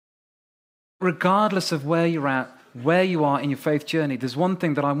regardless of where you're at, where you are in your faith journey, there's one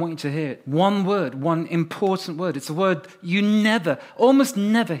thing that I want you to hear. One word, one important word. It's a word you almost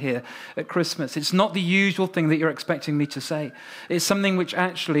never hear at Christmas. It's not the usual thing that you're expecting me to say. It's something which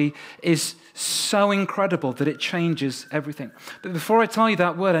actually is so incredible that it changes everything. But before I tell you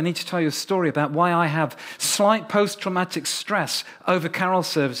that word, I need to tell you a story about why I have slight post-traumatic stress over carol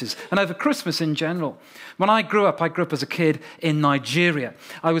services and over Christmas in general. When I grew up as a kid in Nigeria.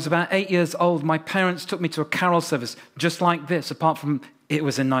 I was about 8 years old. My parents took me to a carol service just like this, apart from it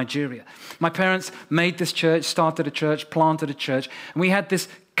was in Nigeria. My parents made this church, started a church, planted a church, and we had this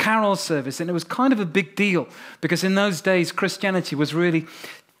carol service, and it was kind of a big deal because in those days, Christianity was really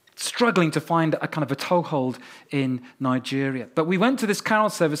struggling to find a kind of a toehold in Nigeria. But we went to this carol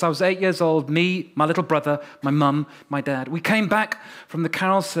service. I was 8 years old, me, my little brother, my mum, my dad. We came back from the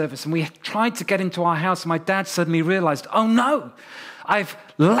carol service and we tried to get into our house. My dad suddenly realized, oh no, I've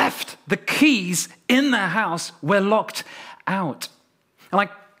left the keys in the house. We're locked out. And I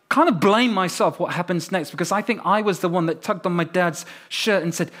kind of blame myself what happens next because I think I was the one that tugged on my dad's shirt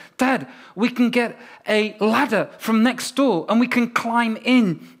and said, Dad, we can get a ladder from next door and we can climb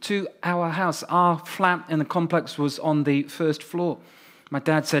in to our house. Our flat in the complex was on the first floor. My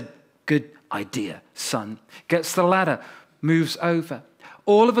dad said, good idea, son. Gets the ladder, moves over.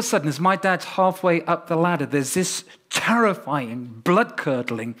 All of a sudden, as my dad's halfway up the ladder, there's this terrifying,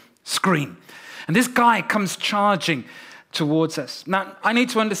 blood-curdling scream. And this guy comes charging towards us. Now, I need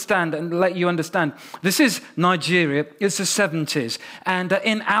to understand and let you understand, this is Nigeria, it's the 70s, and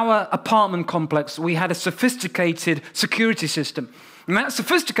in our apartment complex, we had a sophisticated security system. And that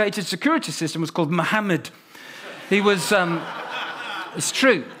sophisticated security system was called Muhammad. He was, it's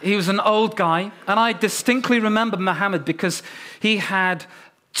true, he was an old guy, and I distinctly remember Muhammad because he had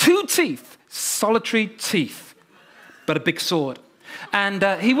 2 teeth, solitary teeth, but a big sword. And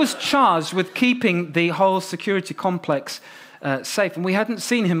he was charged with keeping the whole security complex safe. And we hadn't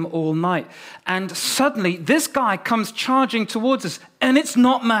seen him all night. And suddenly, this guy comes charging towards us. And it's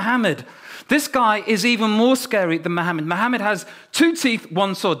not Muhammad. This guy is even more scary than Muhammad. Muhammad has 2 teeth,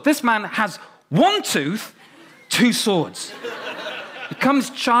 1 sword. This man has 1 tooth, 2 swords. He comes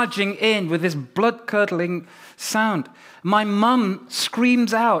charging in with this blood-curdling sound. My mum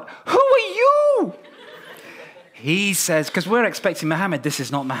screams out, "Who are you?" He says, because we're expecting Muhammad, this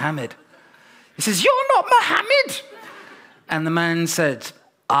is not Muhammad. He says, "You're not Muhammad." And the man said,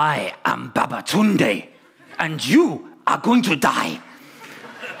 "I am Babatunde, and you are going to die."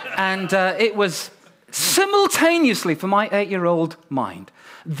 And it was simultaneously, for my 8-year-old mind,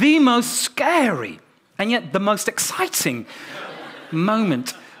 the most scary and yet the most exciting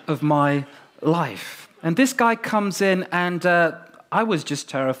moment of my life. And this guy comes in and I was just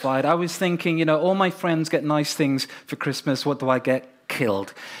terrified. I was thinking, you know, all my friends get nice things for Christmas. What do I get?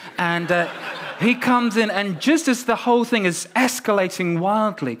 Killed. And he comes in, and just as the whole thing is escalating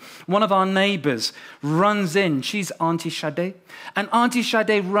wildly, one of our neighbors runs in. She's Auntie Sade. And Auntie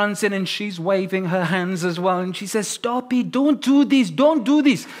Sade runs in, and she's waving her hands as well. And she says, "Stop it. Don't do this. Don't do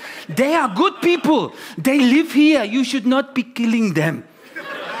this. They are good people. They live here. You should not be killing them."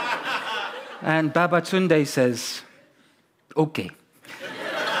 And Babatunde says, "Okay.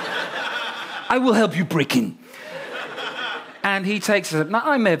 I will help you break in." And he takes us. Now,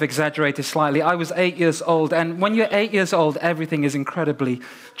 I may have exaggerated slightly. I was 8 years old, and when you're 8 years old, everything is incredibly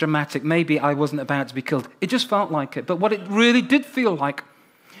dramatic. Maybe I wasn't about to be killed. It just felt like it. But what it really did feel like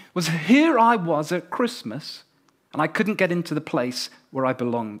was here I was at Christmas, and I couldn't get into the place where I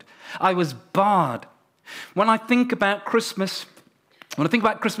belonged. I was barred. When I think about Christmas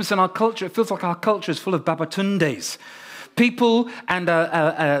in our culture, it feels like our culture is full of Babatundes. People and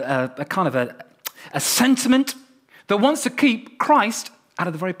a kind of a sentiment that wants to keep Christ out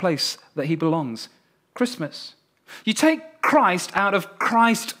of the very place that he belongs. Christmas. You take Christ out of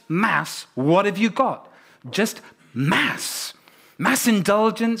Christ Mass, what have you got? Just mass. Mass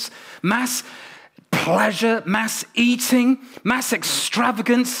indulgence, mass pleasure, mass eating, mass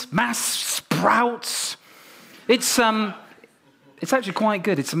extravagance, mass sprouts. It's actually quite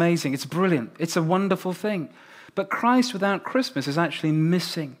good. It's amazing. It's brilliant. It's a wonderful thing. But Christ without Christmas is actually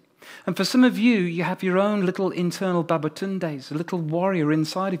missing. And for some of you, you have your own little internal Babatundes, a little warrior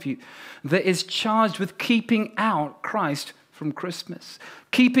inside of you that is charged with keeping out Christ from Christmas,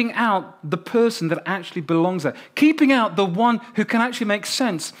 keeping out the person that actually belongs there, keeping out the one who can actually make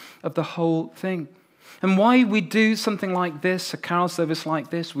sense of the whole thing. And why we do something like this, a carol service like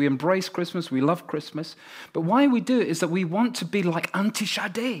this, we embrace Christmas, we love Christmas, but why we do it is that we want to be like Auntie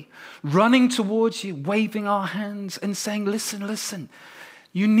Sade, running towards you, waving our hands and saying, listen, listen,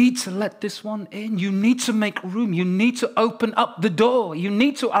 You need to let this one in. You need to make room. You need to open up the door. You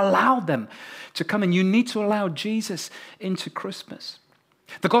need to allow them to come in. You need to allow Jesus into Christmas.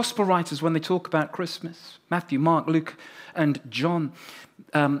 The gospel writers, when they talk about Christmas, Matthew, Mark, Luke, and John,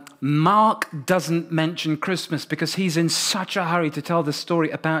 Mark doesn't mention Christmas because he's in such a hurry to tell the story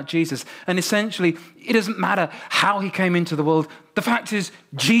about Jesus. And essentially, it doesn't matter how he came into the world. The fact is,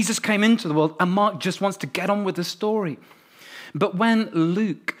 Jesus came into the world, and Mark just wants to get on with the story. But when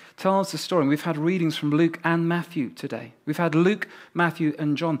Luke tells the story, and we've had readings from Luke and Matthew today. We've had Luke, Matthew,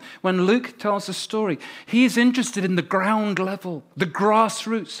 and John. When Luke tells the story, he is interested in the ground level, the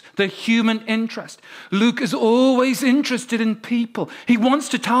grassroots, the human interest. Luke is always interested in people. He wants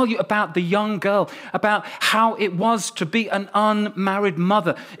to tell you about the young girl, about how it was to be an unmarried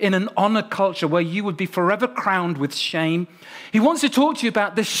mother in an honor culture where you would be forever crowned with shame. He wants to talk to you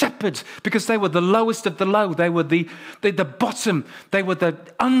about the shepherds because they were the lowest of the low. They were the bottom. They were the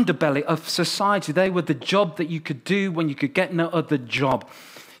underbelly of society. They were the job that you could do when you could get no other job.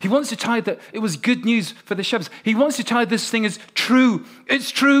 He wants to tell you that it was good news for the shepherds. He wants to tell you this thing is true.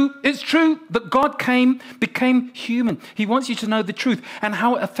 It's true. It's true that God came, became human. He wants you to know the truth and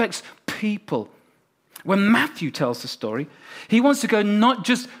how it affects people. When Matthew tells the story, he wants to go not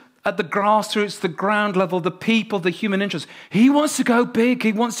just at the grassroots, the ground level, the people, the human interest. He wants to go big.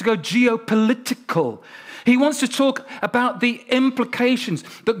 He wants to go geopolitical. He wants to talk about the implications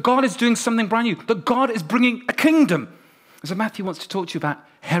that God is doing something brand new, that God is bringing a kingdom. So Matthew wants to talk to you about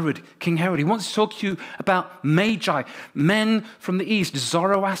Herod, King Herod. He wants to talk to you about Magi, men from the East,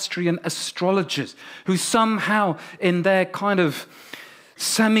 Zoroastrian astrologers, who somehow in their kind of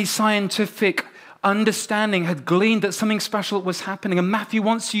semi-scientific understanding had gleaned that something special was happening. And Matthew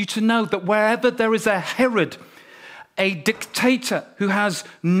wants you to know that wherever there is a Herod, a dictator who has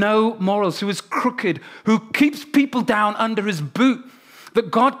no morals, who is crooked, who keeps people down under his boot,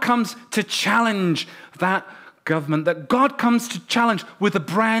 that God comes to challenge that government, that God comes to challenge with a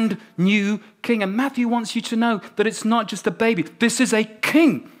brand new king. And Matthew wants you to know that it's not just a baby. This is a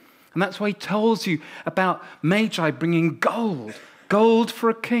king. And that's why he tells you about Magi bringing gold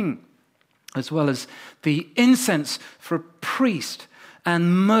for a king, as well as the incense for a priest,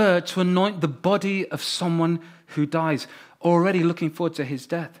 and myrrh to anoint the body of someone who dies, already looking forward to his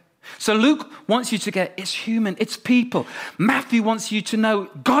death. So Luke wants you to get, it's human, it's people. Matthew wants you to know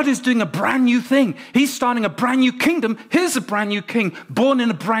God is doing a brand new thing. He's starting a brand new kingdom. Here's a brand new king, born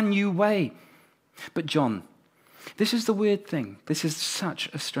in a brand new way. But John, this is the weird thing. This is such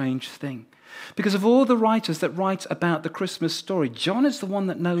a strange thing. Because of all the writers that write about the Christmas story, John is the one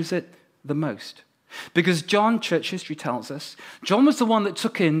that knows it the most. Because John, church history tells us, John was the one that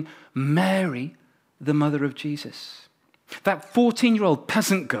took in Mary, the mother of Jesus. That 14-year-old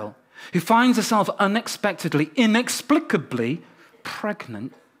peasant girl who finds herself unexpectedly, inexplicably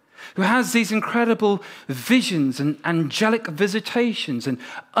pregnant, who has these incredible visions and angelic visitations and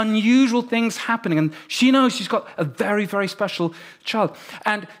unusual things happening. And she knows she's got a very, very special child.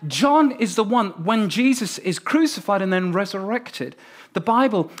 And John is the one, when Jesus is crucified and then resurrected, the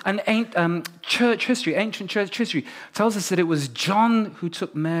Bible and ancient church history tells us that it was John who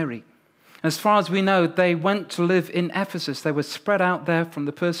took Mary. As far as we know, they went to live in Ephesus. They were spread out there from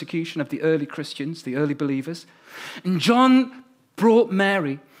the persecution of the early Christians, the early believers. And John brought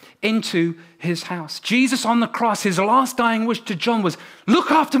Mary into his house. Jesus on the cross, his last dying wish to John was,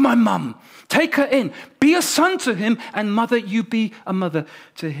 look after my mum, take her in, be a son to him, and mother, you be a mother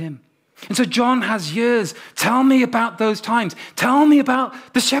to him. And so John has years. Tell me about those times. Tell me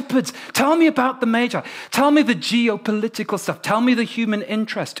about the shepherds. Tell me about the Magi. Tell me the geopolitical stuff. Tell me the human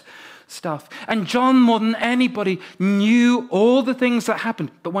interest stuff. And John, more than anybody, knew all the things that happened.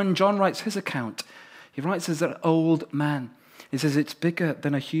 But when John writes his account, he writes as an old man. He says it's bigger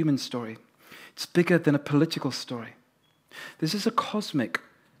than a human story. It's bigger than a political story. This is a cosmic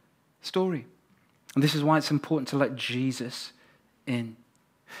story. And this is why it's important to let Jesus in.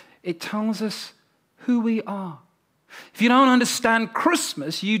 It tells us who we are. If you don't understand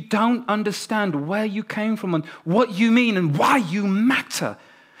Christmas, you don't understand where you came from and what you mean and why you matter.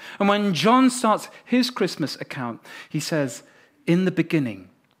 And when John starts his Christmas account, he says, in the beginning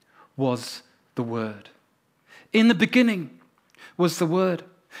was the Word. In the beginning was the Word.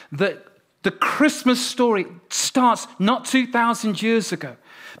 The Christmas story starts not 2,000 years ago,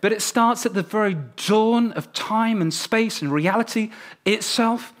 but it starts at the very dawn of time and space and reality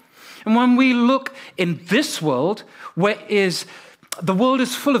itself. And when we look in this world, the world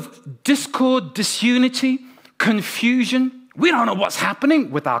is full of discord, disunity, confusion. We don't know what's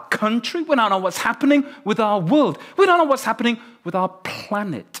happening with our country. We don't know what's happening with our world. We don't know what's happening with our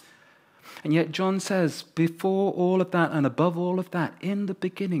planet. And yet John says, before all of that and above all of that, in the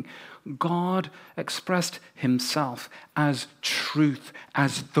beginning, God expressed himself as truth,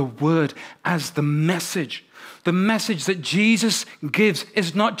 as the word, as the message. The message that Jesus gives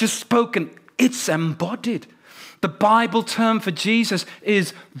is not just spoken, it's embodied. The Bible term for Jesus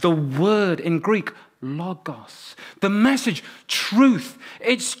is the word, in Greek, logos. The message, truth.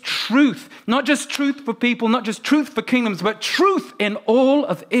 It's truth. Not just truth for people, not just truth for kingdoms, but truth in all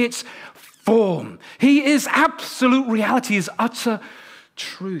of its form. He is absolute reality, is utter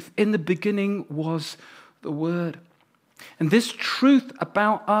truth. In the beginning was the word. And this truth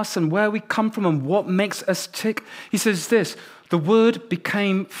about us and where we come from and what makes us tick, he says this, the word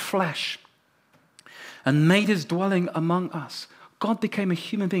became flesh and made his dwelling among us. God became a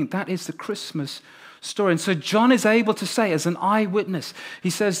human being. That is the Christmas story. And so John is able to say, as an eyewitness,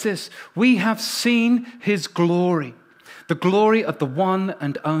 he says this, we have seen his glory, the glory of the one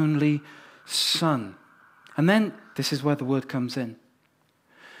and only Son. And then this is where the word comes in.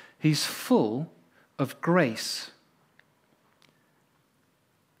 He's full of grace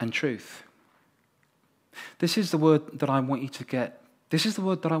and truth. This is the word that I want you to get. This is the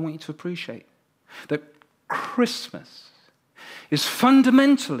word that I want you to appreciate. That Christmas is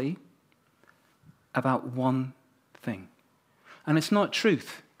fundamentally about one thing. And it's not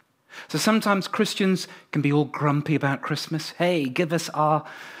truth. So sometimes Christians can be all grumpy about Christmas. Hey, give us our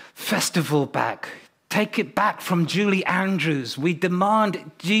festival back. Take it back from Julie Andrews. We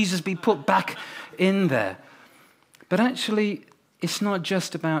demand Jesus be put back in there. But actually, it's not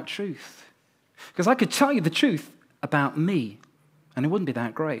just about truth. Because I could tell you the truth about me, and it wouldn't be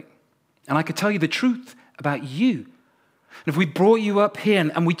that great. And I could tell you the truth about you. And if we brought you up here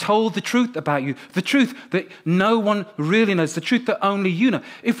and we told the truth about you, the truth that no one really knows, the truth that only you know,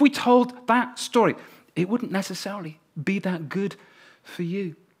 if we told that story, it wouldn't necessarily be that good for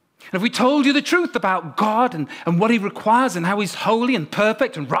you. And if we told you the truth about God and what he requires and how he's holy and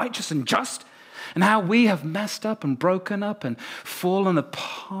perfect and righteous and just and how we have messed up and broken up and fallen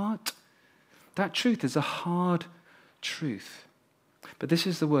apart, that truth is a hard truth. But this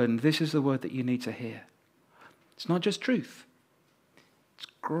is the word, and this is the word that you need to hear. It's not just truth. It's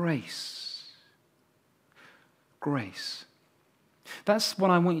grace. Grace. That's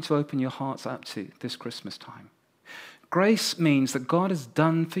what I want you to open your hearts up to this Christmas time. Grace means that God has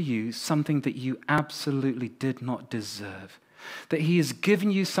done for you something that you absolutely did not deserve. That he has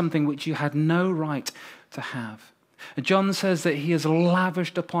given you something which you had no right to have. And John says that he has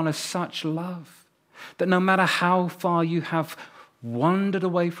lavished upon us such love that no matter how far you have wandered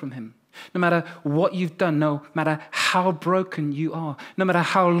away from him, no matter what you've done, no matter how broken you are, no matter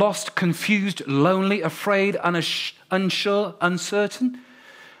how lost, confused, lonely, afraid, unsure, uncertain,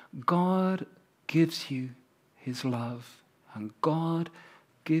 God gives you his love, and God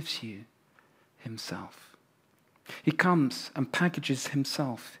gives you himself. He comes and packages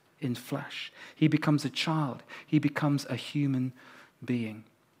himself in flesh. He becomes a child. He becomes a human being.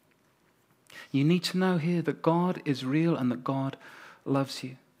 You need to know here that God is real and that God loves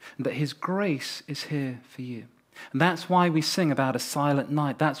you, and that his grace is here for you. And that's why we sing about a silent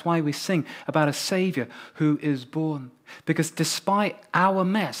night. That's why we sing about a Savior who is born. Because despite our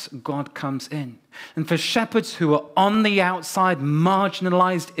mess, God comes in. And for shepherds who are on the outside,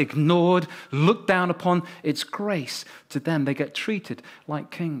 marginalized, ignored, looked down upon, it's grace to them. They get treated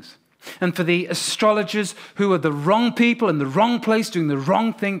like kings. And for the astrologers who are the wrong people in the wrong place doing the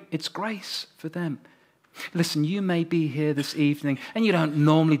wrong thing, it's grace for them. Listen, you may be here this evening and you don't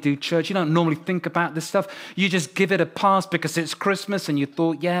normally do church. You don't normally think about this stuff. You just give it a pass because it's Christmas and you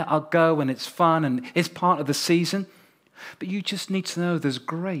thought, yeah, I'll go and it's fun and it's part of the season. But you just need to know there's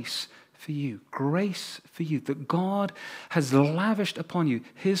grace for you, that God has lavished upon you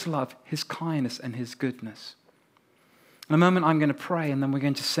his love, his kindness, and his goodness. In a moment, I'm going to pray and then we're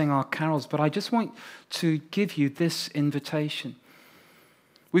going to sing our carols, but I just want to give you this invitation.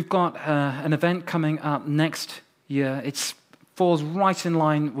 We've got an event coming up next year. It falls right in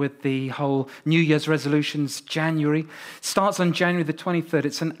line with the whole New Year's resolutions, January. It starts on January the 23rd.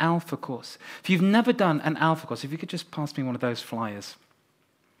 It's an Alpha course. If you've never done an Alpha course, if you could just pass me one of those flyers.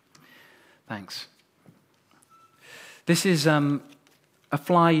 Thanks. This is a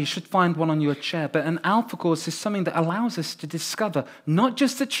flyer. You should find one on your chair. But an Alpha course is something that allows us to discover not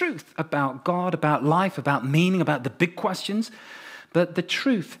just the truth about God, about life, about meaning, about the big questions, the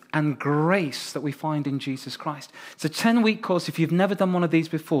truth and grace that we find in Jesus Christ. It's a 10-week course. If you've never done one of these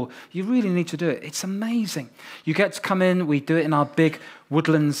before, you really need to do it. It's amazing. You get to come in. We do it in our big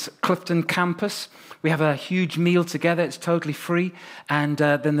Woodlands Clifton campus. We have a huge meal together. It's totally free. And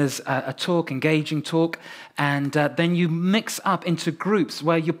then there's a talk, engaging talk. And then you mix up into groups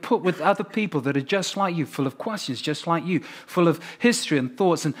where you're put with other people that are just like you, full of questions, just like you, full of history and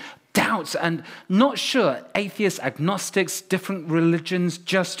thoughts and doubts and not sure, atheists, agnostics, different religions,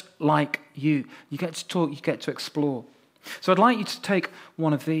 just like you. You get to talk, you get to explore. So I'd like you to take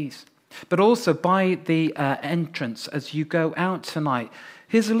one of these. But also by the entrance, as you go out tonight,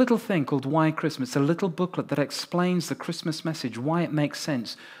 here's a little thing called Why Christmas, a little booklet that explains the Christmas message, why it makes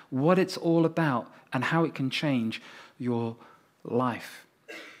sense, what it's all about, and how it can change your life.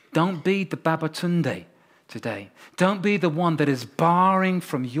 Don't be the Babatunde today. Don't be the one that is barring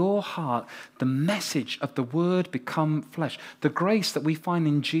from your heart the message of the Word become flesh, the grace that we find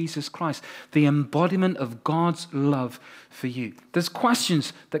in Jesus Christ, the embodiment of God's love for you. There's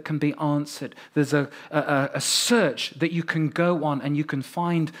questions that can be answered. There's a search that you can go on and you can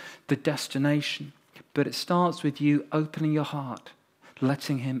find the destination. But it starts with you opening your heart,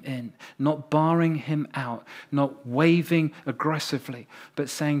 letting him in, not barring him out, not waving aggressively, but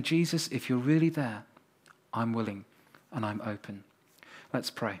saying, Jesus, if you're really there, I'm willing and I'm open. Let's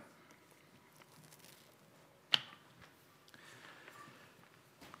pray.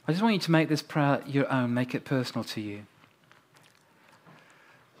 I just want you to make this prayer your own, make it personal to you.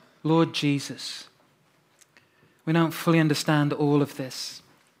 Lord Jesus, we don't fully understand all of this.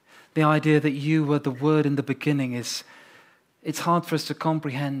 The idea that you were the Word in the beginning it's hard for us to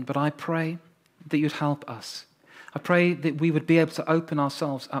comprehend, but I pray that you'd help us. I pray that we would be able to open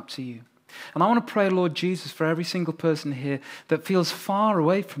ourselves up to you. And I want to pray, Lord Jesus, for every single person here that feels far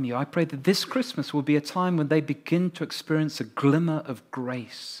away from you. I pray that this Christmas will be a time when they begin to experience a glimmer of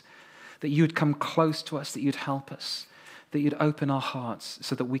grace, that you would come close to us, that you'd help us, that you'd open our hearts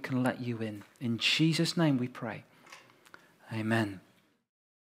so that we can let you in. In Jesus' name we pray. Amen.